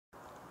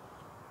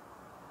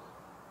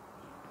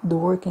The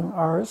working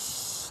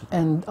hours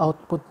and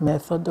output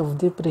method of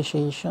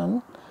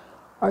depreciation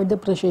are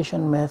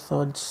depreciation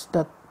methods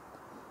that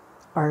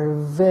are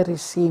very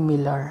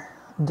similar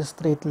to the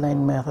straight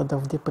line method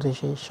of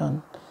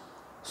depreciation.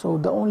 So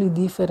the only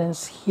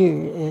difference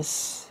here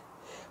is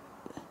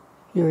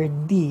your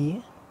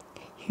D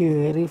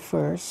here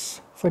refers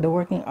for the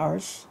working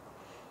hours,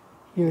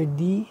 your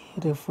D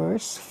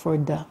refers for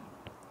the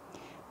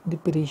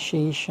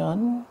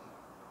depreciation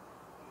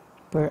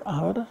per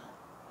hour,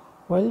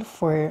 while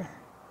for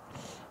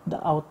the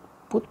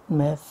output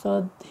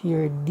method,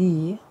 your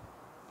D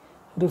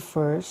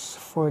refers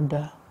for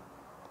the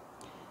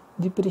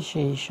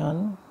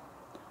depreciation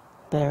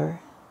per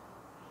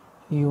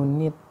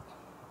unit.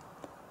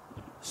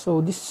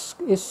 So this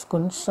is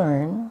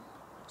concerned,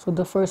 so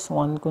the first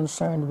one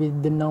concerned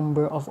with the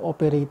number of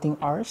operating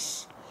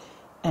hours,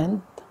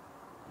 and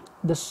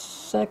the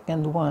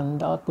second one,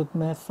 the output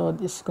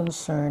method, is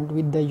concerned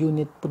with the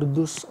unit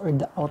produced or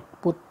the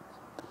output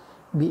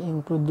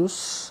being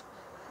produced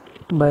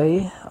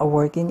by a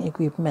working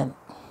equipment.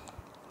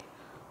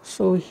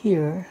 So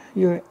here,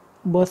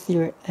 both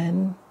your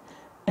N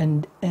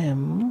and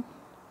M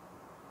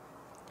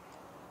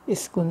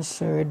is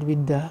concerned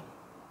with the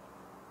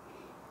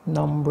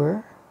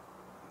number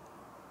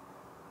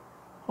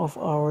of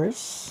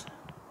hours,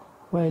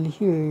 while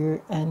here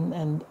your N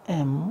and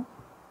M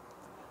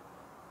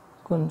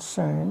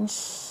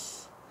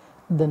concerns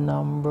the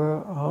number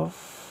of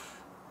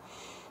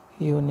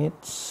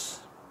units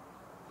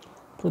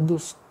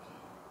produced.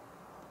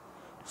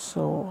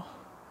 So,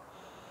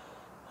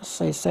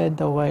 as I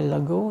said a while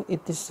ago,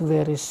 it is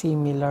very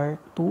similar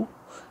to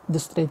the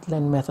straight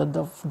line method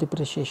of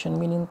depreciation,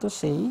 meaning to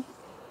say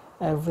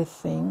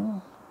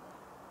everything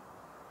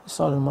is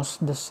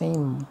almost the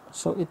same.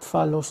 So it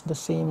follows the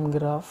same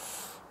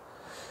graph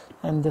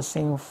and the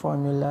same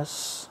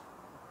formulas.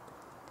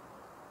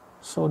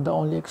 So the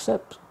only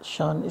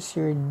exception is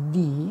your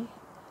D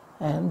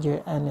and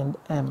your N and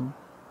M.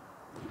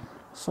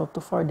 So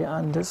to further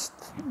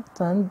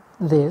understand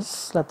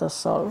this, let us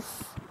solve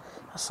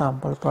a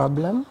sample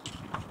problem.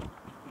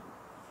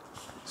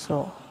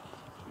 So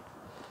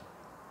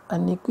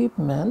an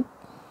equipment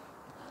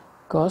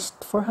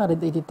cost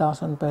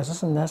 480,000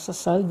 pesos and has a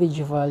salvage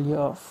value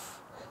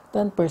of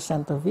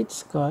 10% of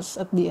its cost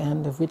at the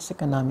end of its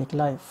economic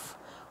life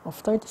of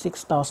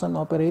 36,000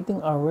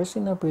 operating hours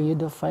in a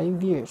period of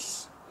 5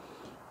 years.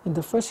 In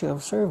the first year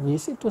of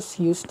service, it was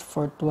used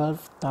for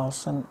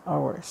 12,000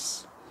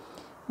 hours.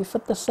 If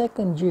at the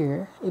second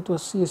year, it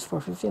was used for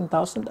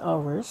 15,000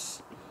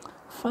 hours,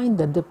 find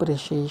the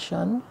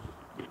depreciation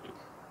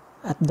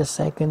at the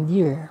second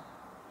year.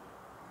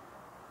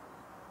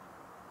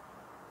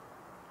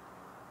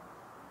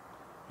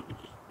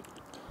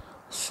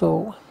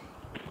 So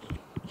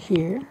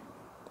here,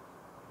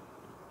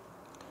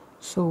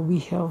 so we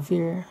have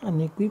here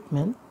an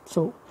equipment.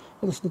 So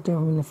let us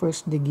determine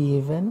first the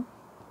given.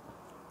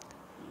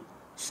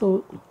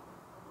 So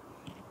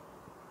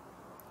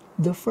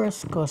the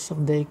first cost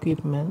of the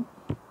equipment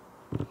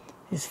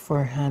is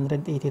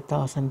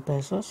 480,000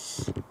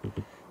 pesos.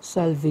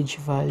 Salvage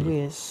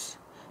value is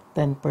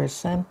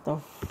 10%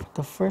 of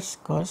the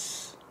first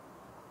cost.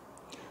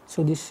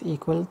 So this is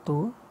equal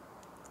to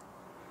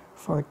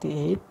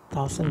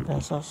 48,000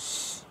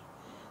 pesos.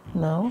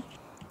 Now,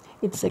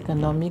 its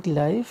economic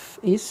life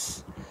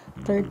is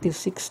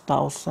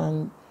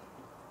 36,000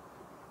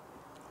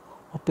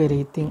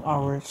 operating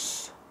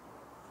hours,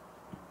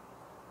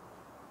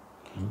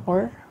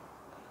 or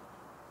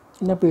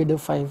in a period of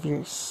 5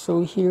 years.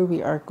 So here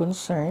we are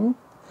concerned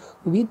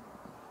with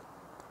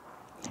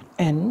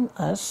N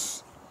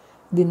as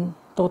the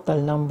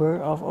total number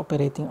of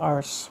operating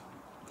hours.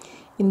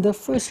 In the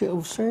first year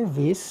of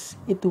service,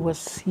 it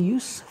was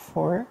used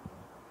for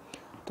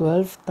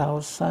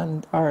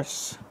 12,000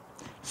 hours.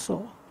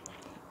 So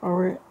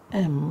our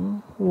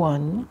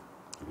M1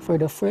 for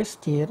the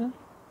first year,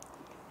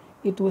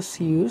 it was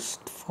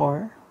used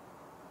for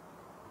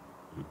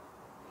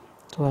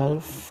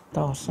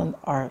 12,000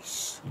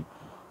 hours,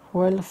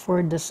 while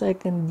for the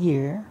second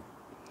year,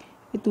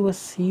 it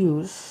was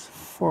used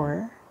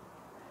for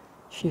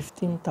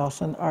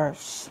 15,000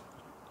 hours.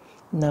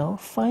 Now,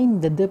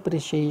 find the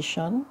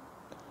depreciation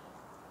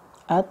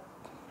at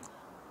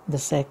the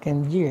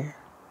second year.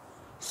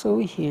 So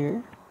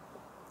here,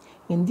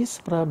 in this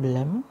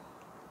problem,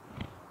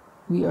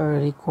 we are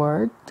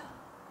required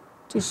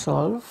to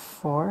solve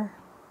for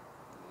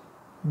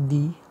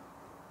D2.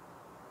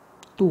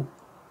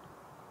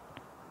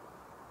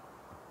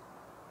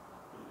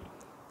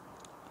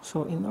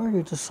 So in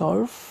order to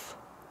solve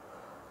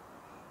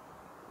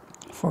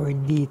for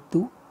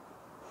D2,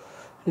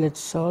 let's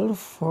solve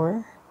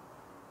for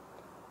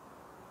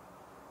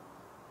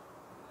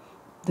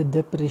the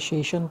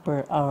depreciation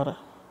per hour.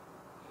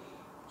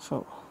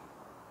 So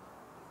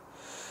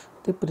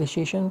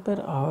depreciation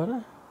per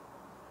hour,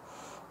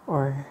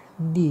 or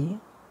D,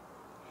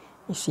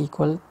 is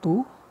equal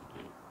to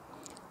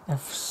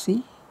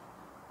FC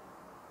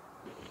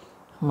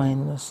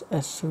minus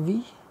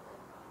SV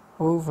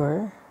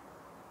over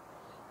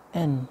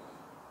N.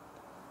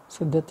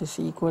 So that is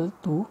equal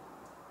to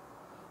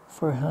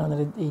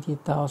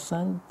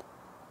 480,000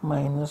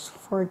 minus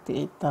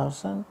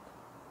 48,000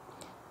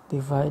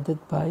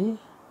 divided by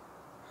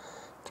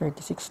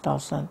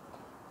 36,000,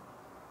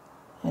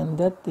 and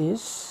that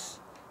is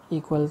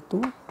equal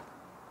to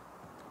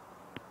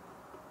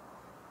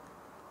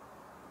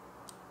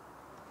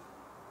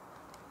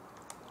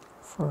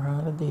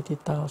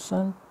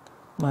 480,000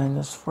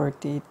 minus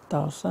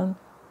 48,000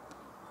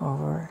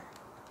 over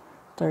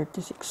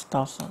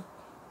 36,000,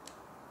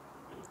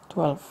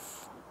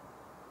 12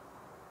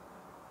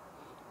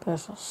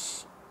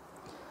 pesos.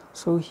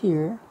 So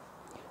here,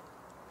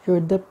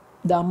 the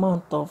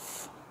amount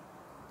of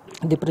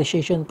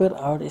depreciation per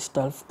hour is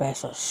 12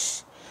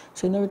 pesos.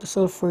 So in order to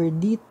solve for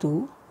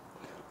D2,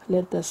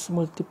 let us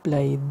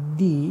multiply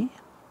D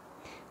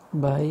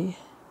by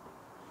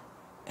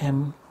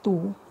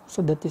M2.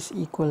 So that is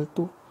equal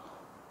to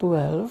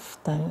 12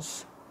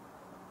 times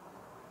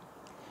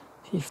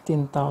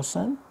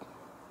 15,000,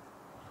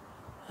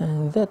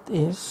 and that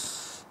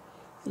is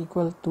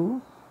equal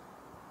to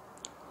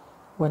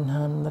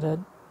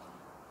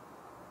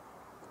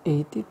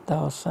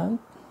 180,000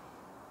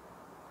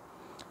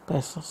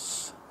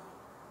 pesos.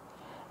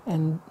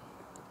 And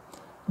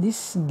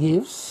this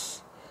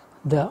gives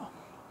the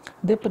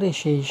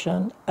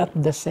depreciation at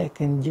the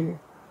second year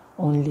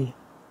only.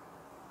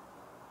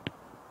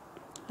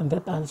 And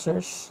that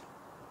answers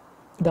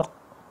the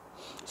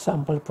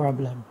sample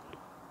problem.